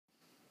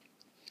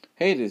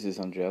Hey, this is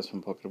Andreas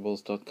from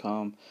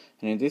Pocketables.com,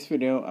 and in this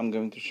video I'm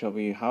going to show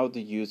you how to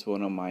use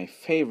one of my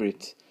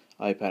favorite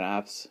iPad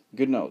apps,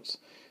 Goodnotes.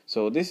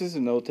 So this is a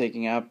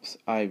note-taking app.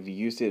 I've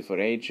used it for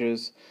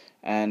ages,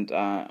 and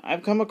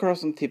I've come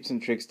across some tips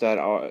and tricks that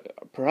are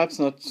perhaps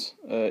not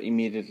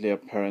immediately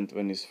apparent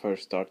when you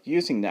first start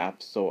using the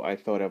app, so I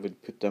thought I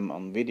would put them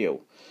on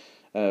video.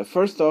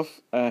 First off,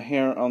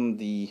 here on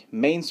the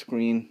main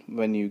screen,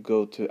 when you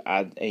go to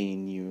add a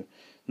new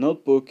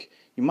notebook,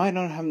 you might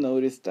not have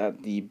noticed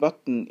that the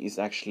button is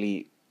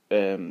actually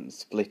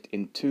split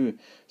in two.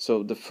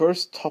 So the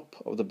first top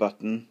of the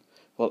button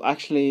will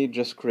actually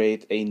just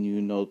create a new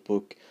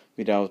notebook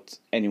without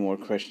any more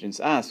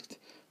questions asked.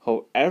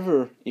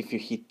 However, if you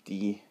hit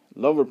the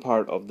lower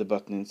part of the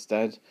button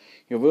instead,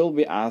 you will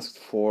be asked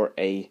for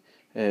a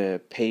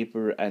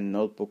paper and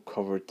notebook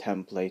cover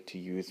template to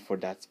use for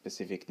that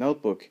specific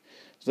notebook.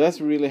 So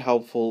that's really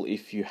helpful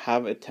if you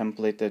have a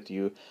template that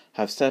you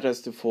have set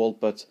as default,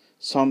 but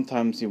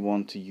sometimes you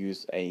want to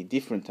use a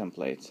different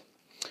template.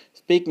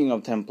 Speaking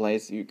of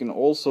templates, you can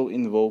also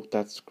invoke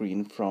that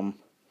screen from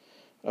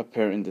up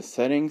here in the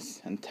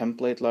settings and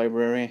template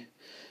library.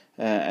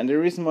 And the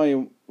reason why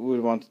you would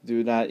want to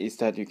do that is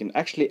that you can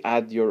actually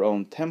add your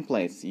own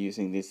templates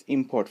using this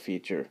import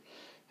feature.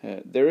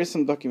 There is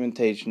some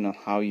documentation on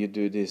how you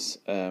do this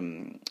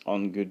on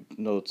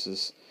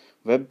Goodnotes'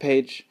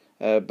 webpage,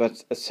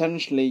 but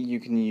essentially you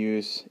can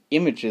use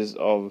images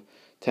of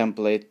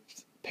template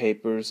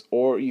papers,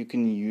 or you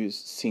can use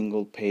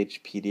single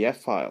page PDF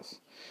files.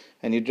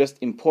 And you just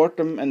import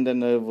them, and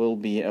then they will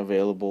be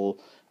available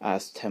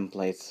as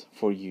templates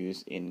for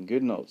use in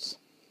Goodnotes.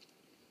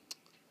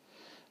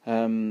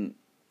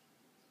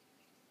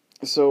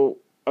 So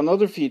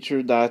another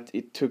feature that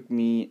it took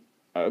me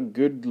a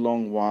good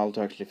long while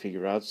to actually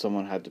figure out,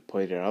 someone had to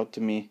point it out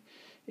to me,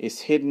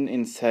 is hidden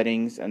in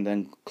settings and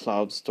then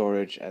cloud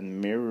storage and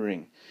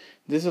mirroring.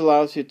 This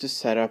allows you to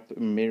set up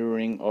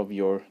mirroring of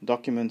your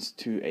documents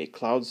to a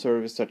cloud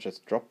service such as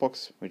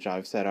Dropbox, which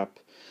I've set up.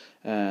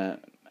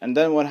 And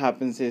then what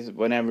happens is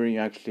whenever you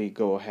actually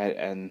go ahead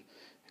and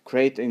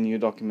create a new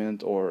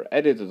document or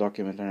edit a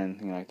document or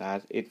anything like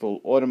that, it will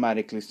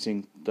automatically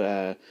sync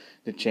the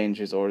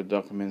changes or the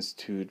documents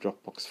to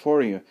Dropbox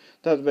for you.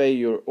 That way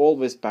you're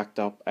always backed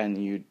up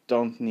and you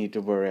don't need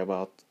to worry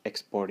about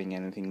exporting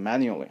anything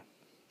manually.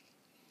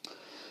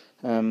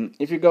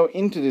 If you go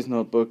into this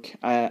notebook,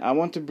 I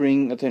want to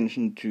bring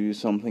attention to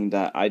something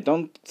that I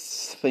don't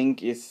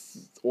think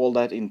is all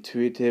that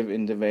intuitive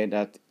in the way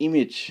that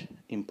image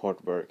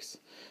import works.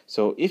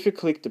 So if you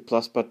click the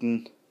plus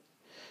button,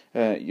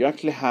 you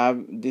actually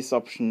have this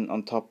option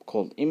on top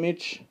called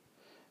image,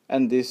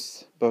 and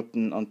this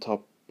button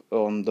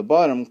on the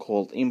bottom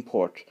called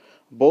import.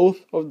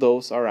 Both of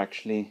those are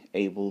actually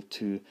able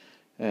to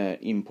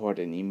import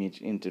an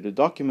image into the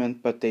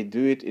document, but they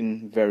do it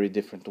in very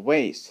different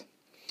ways.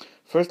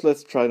 First,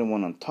 let's try the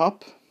one on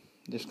top.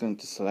 Just going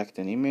to select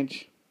an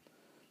image,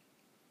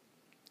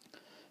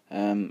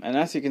 and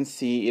as you can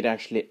see, it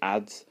actually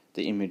adds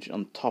the image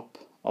on top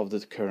of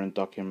the current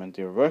document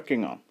you're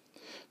working on.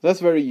 That's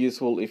very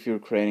useful if you're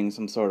creating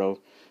some sort of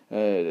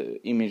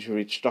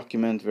image-rich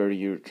document where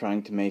you're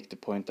trying to make the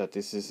point that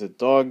this is a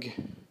dog,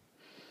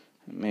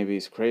 maybe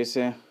it's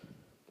crazy,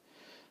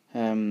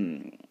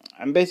 and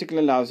basically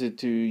allows you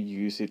to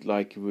use it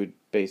like you would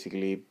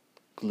basically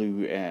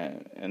glue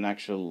an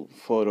actual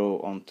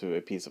photo onto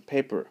a piece of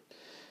paper.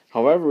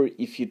 However,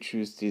 if you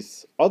choose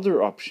this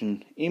other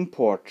option,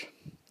 import,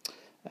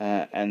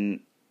 and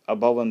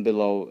above and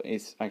below,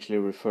 it actually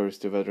refers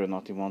to whether or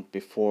not you want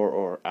before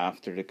or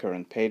after the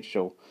current page.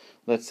 So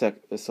let's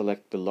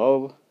select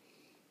below,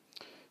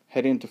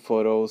 head into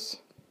photos,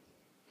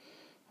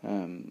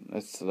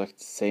 let's select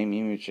the same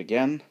image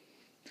again,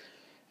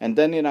 and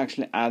then it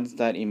actually adds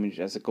that image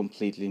as a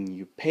completely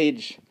new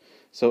page.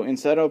 So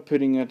instead of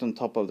putting it on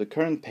top of the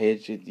current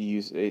page,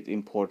 it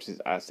imports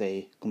it as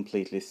a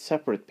completely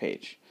separate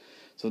page.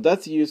 So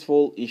that's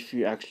useful if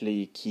you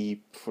actually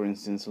keep, for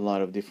instance, a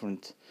lot of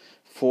different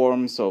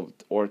forms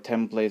or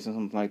templates and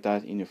something like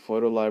that in your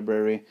photo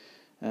library,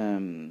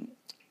 and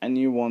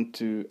you want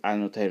to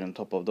annotate on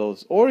top of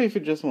those, or if you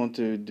just want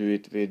to do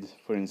it with,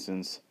 for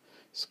instance,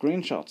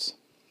 screenshots.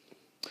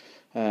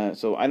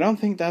 So I don't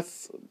think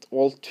that's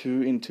all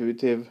too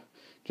intuitive,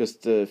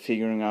 just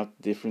figuring out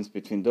the difference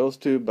between those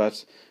two,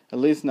 but at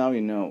least now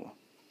you know.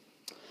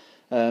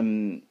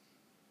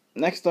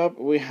 Next up,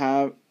 we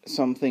have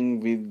something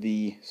with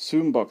the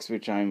zoom box,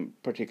 which I'm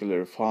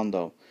particularly fond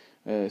of.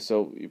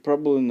 So you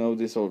probably know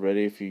this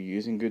already if you're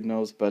using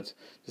Goodnotes, but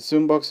the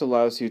zoom box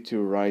allows you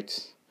to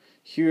write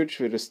huge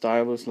with a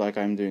stylus like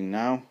I'm doing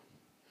now,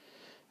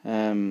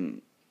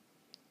 and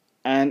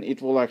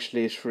it will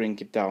actually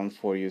shrink it down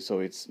for you so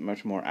it's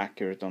much more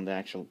accurate on the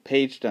actual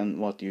page than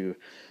what you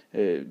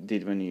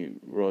did when you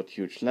wrote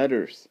huge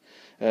letters.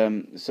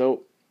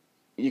 So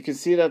you can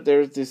see that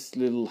there's this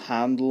little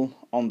handle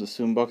on the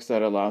zoom box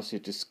that allows you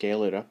to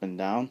scale it up and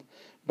down,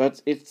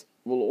 but it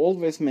will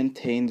always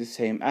maintain the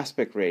same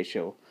aspect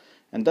ratio,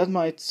 and that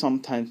might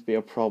sometimes be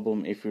a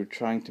problem if you're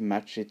trying to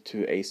match it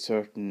to a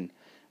certain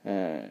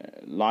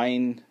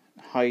line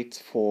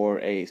height for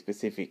a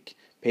specific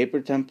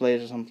paper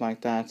template or something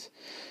like that.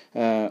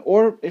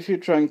 Or if you're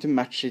trying to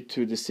match it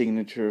to the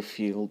signature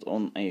field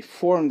on a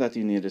form that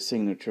you need a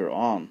signature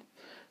on.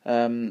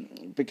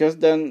 Because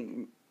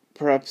then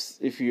perhaps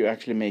if you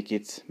actually make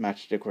it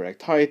match the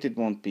correct height, it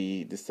won't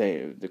be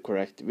the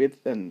correct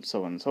width, and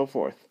so on and so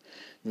forth.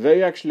 The way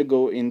you actually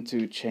go in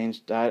to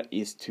change that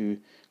is to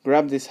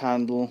grab this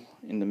handle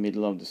in the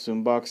middle of the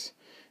zoom box,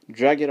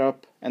 drag it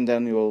up, and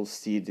then you will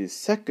see the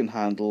second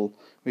handle,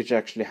 which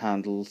actually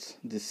handles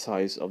the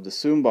size of the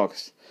zoom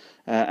box.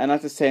 And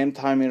at the same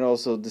time, it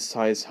also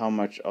decides how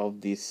much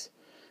of this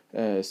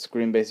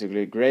screen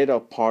basically grayed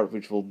out part,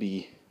 which will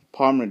be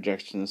palm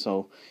rejection.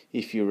 So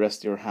if you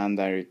rest your hand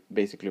there, it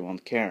basically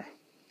won't care.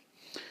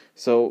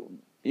 So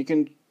you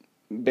can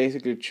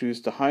basically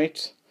choose the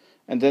height,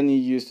 and then you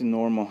use the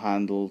normal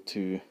handle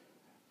to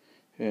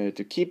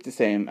keep the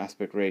same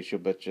aspect ratio,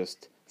 but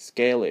just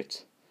scale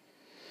it.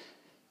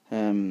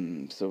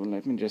 So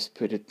let me just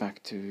put it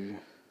back to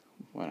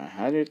what I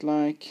had it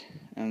like,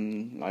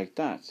 and like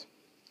that.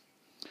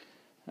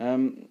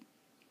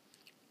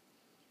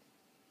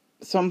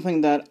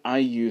 Something that I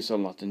use a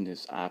lot in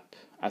this app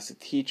as a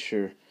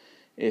teacher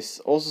is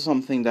also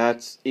something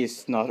that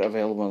is not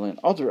available in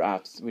other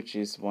apps, which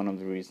is one of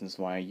the reasons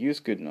why I use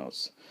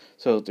Goodnotes.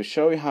 So to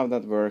show you how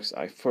that works,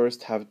 I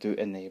first have to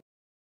enable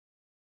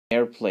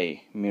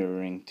Airplay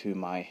Mirroring to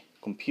my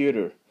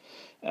computer.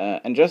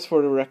 And just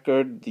for the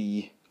record,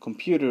 the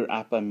computer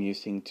app I'm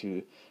using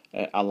to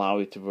allow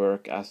it to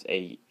work as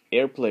a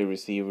Airplay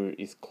receiver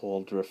is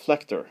called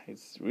Reflector.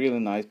 It's really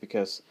nice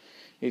because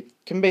it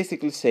can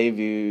basically save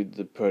you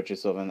the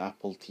purchase of an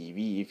Apple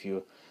TV if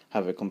you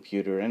have a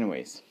computer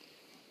anyways.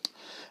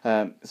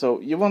 So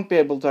you won't be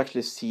able to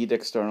actually see the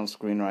external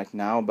screen right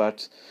now,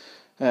 but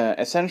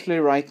essentially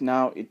right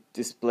now it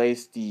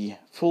displays the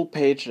full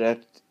page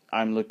that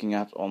I'm looking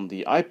at on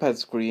the iPad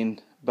screen,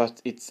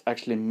 but it's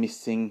actually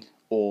missing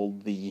all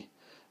the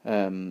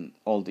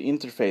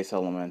interface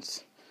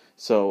elements.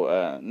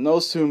 So no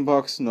zoom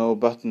box, no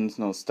buttons,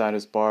 no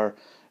status bar,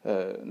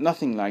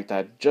 nothing like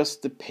that.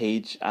 Just the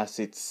page as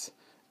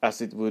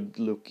it would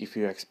look if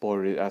you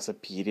export it as a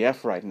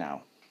PDF right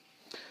now.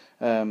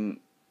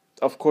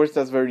 Of course,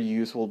 that's very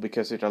useful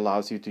because it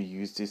allows you to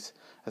use this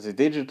as a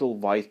digital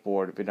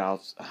whiteboard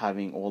without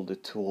having all the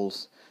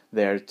tools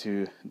there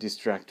to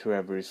distract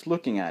whoever is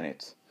looking at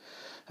it.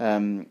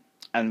 And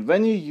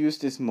when you use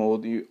this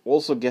mode, you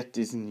also get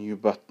this new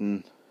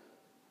button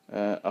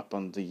up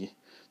on the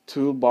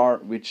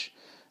toolbar, which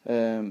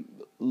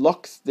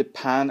locks the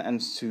pan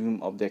and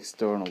zoom of the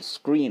external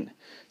screen.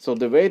 So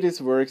the way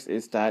this works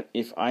is that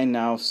if I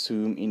now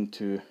zoom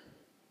into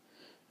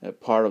a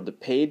part of the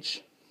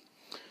page,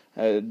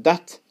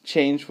 that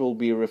change will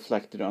be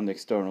reflected on the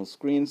external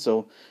screen.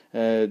 So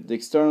the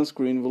external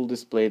screen will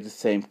display the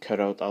same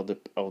cutout of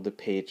the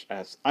page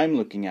as I'm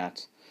looking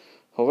at.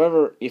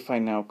 However, if I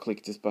now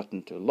click this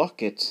button to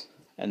lock it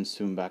and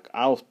zoom back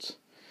out,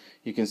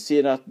 you can see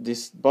that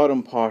this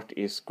bottom part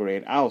is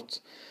grayed out.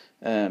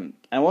 And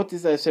what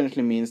this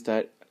essentially means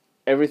that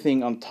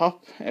everything on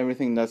top,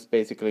 everything that's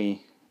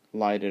basically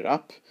lighted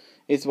up,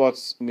 is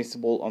what's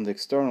visible on the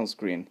external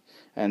screen.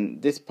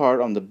 And this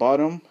part on the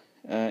bottom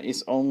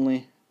is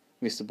only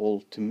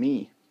visible to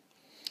me.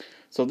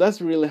 So that's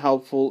really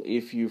helpful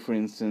if you, for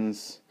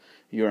instance,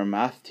 you're a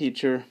math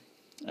teacher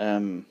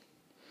and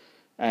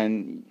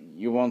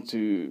you want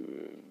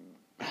to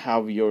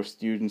have your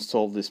students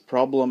solve this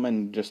problem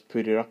and just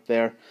put it up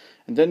there,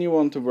 and then you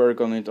want to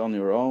work on it on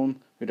your own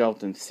without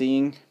them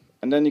seeing,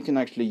 and then you can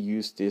actually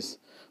use this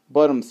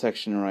bottom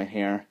section right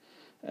here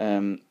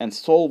and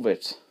solve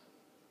it.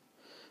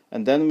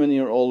 And then when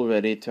you're all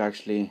ready to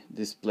actually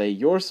display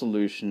your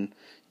solution,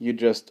 you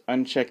just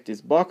uncheck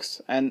this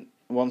box, and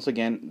once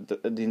again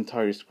the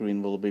entire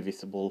screen will be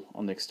visible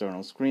on the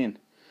external screen.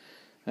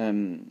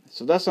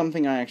 So that's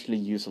something I actually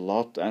use a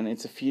lot, and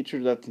it's a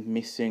feature that's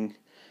missing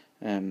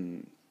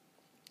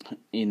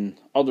in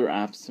other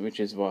apps, which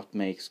is what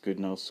makes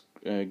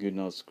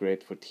Goodnotes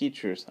great for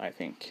teachers, I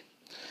think.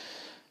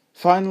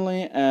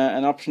 Finally,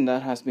 an option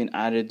that has been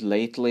added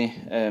lately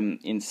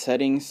in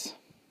settings,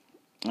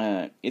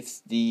 it's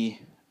the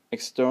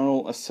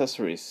external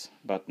accessories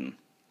button.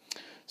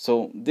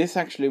 So this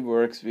actually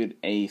works with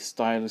a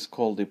stylus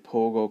called the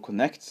Pogo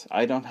Connect.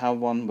 I don't have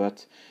one,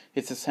 but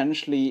it's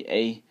essentially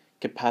a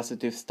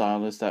capacitive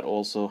stylus that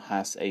also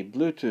has a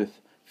Bluetooth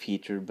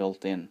feature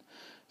built in.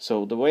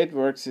 So the way it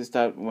works is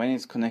that when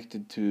it's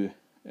connected to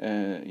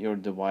your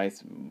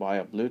device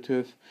via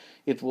Bluetooth,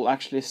 it will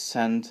actually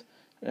send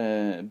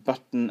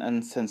button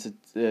and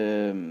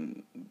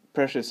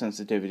pressure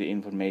sensitivity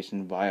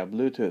information via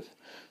Bluetooth.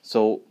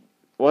 So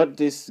what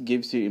this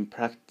gives you in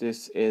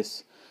practice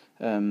is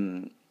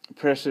a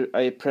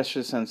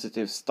pressure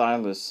sensitive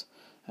stylus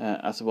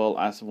as well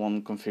as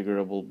one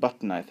configurable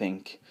button, I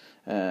think.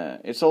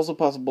 It's also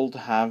possible to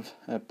have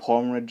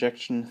palm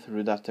rejection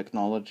through that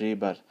technology,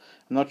 but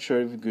I'm not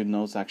sure if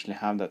Goodnotes actually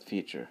have that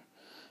feature.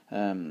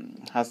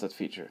 Has that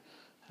feature.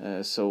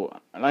 So,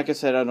 like I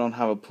said, I don't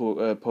have a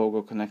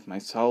Pogo Connect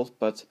myself,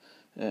 but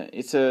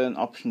It's an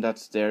option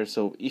that's there,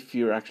 so if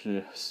you're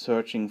actually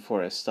searching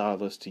for a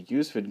stylus to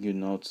use with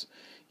Goodnotes,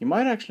 you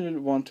might actually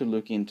want to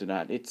look into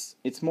that.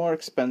 It's more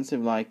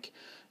expensive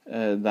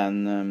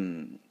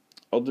than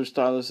other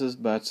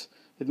styluses, but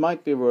it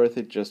might be worth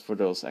it just for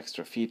those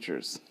extra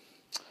features.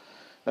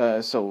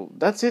 So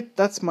that's it.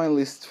 That's my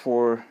list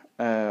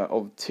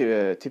of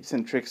tips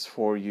and tricks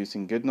for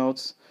using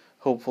Goodnotes.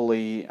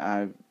 Hopefully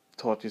I've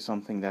taught you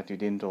something that you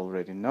didn't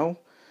already know.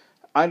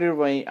 Either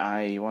way,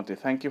 I want to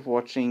thank you for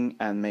watching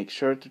and make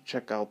sure to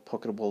check out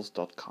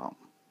Pocketables.com.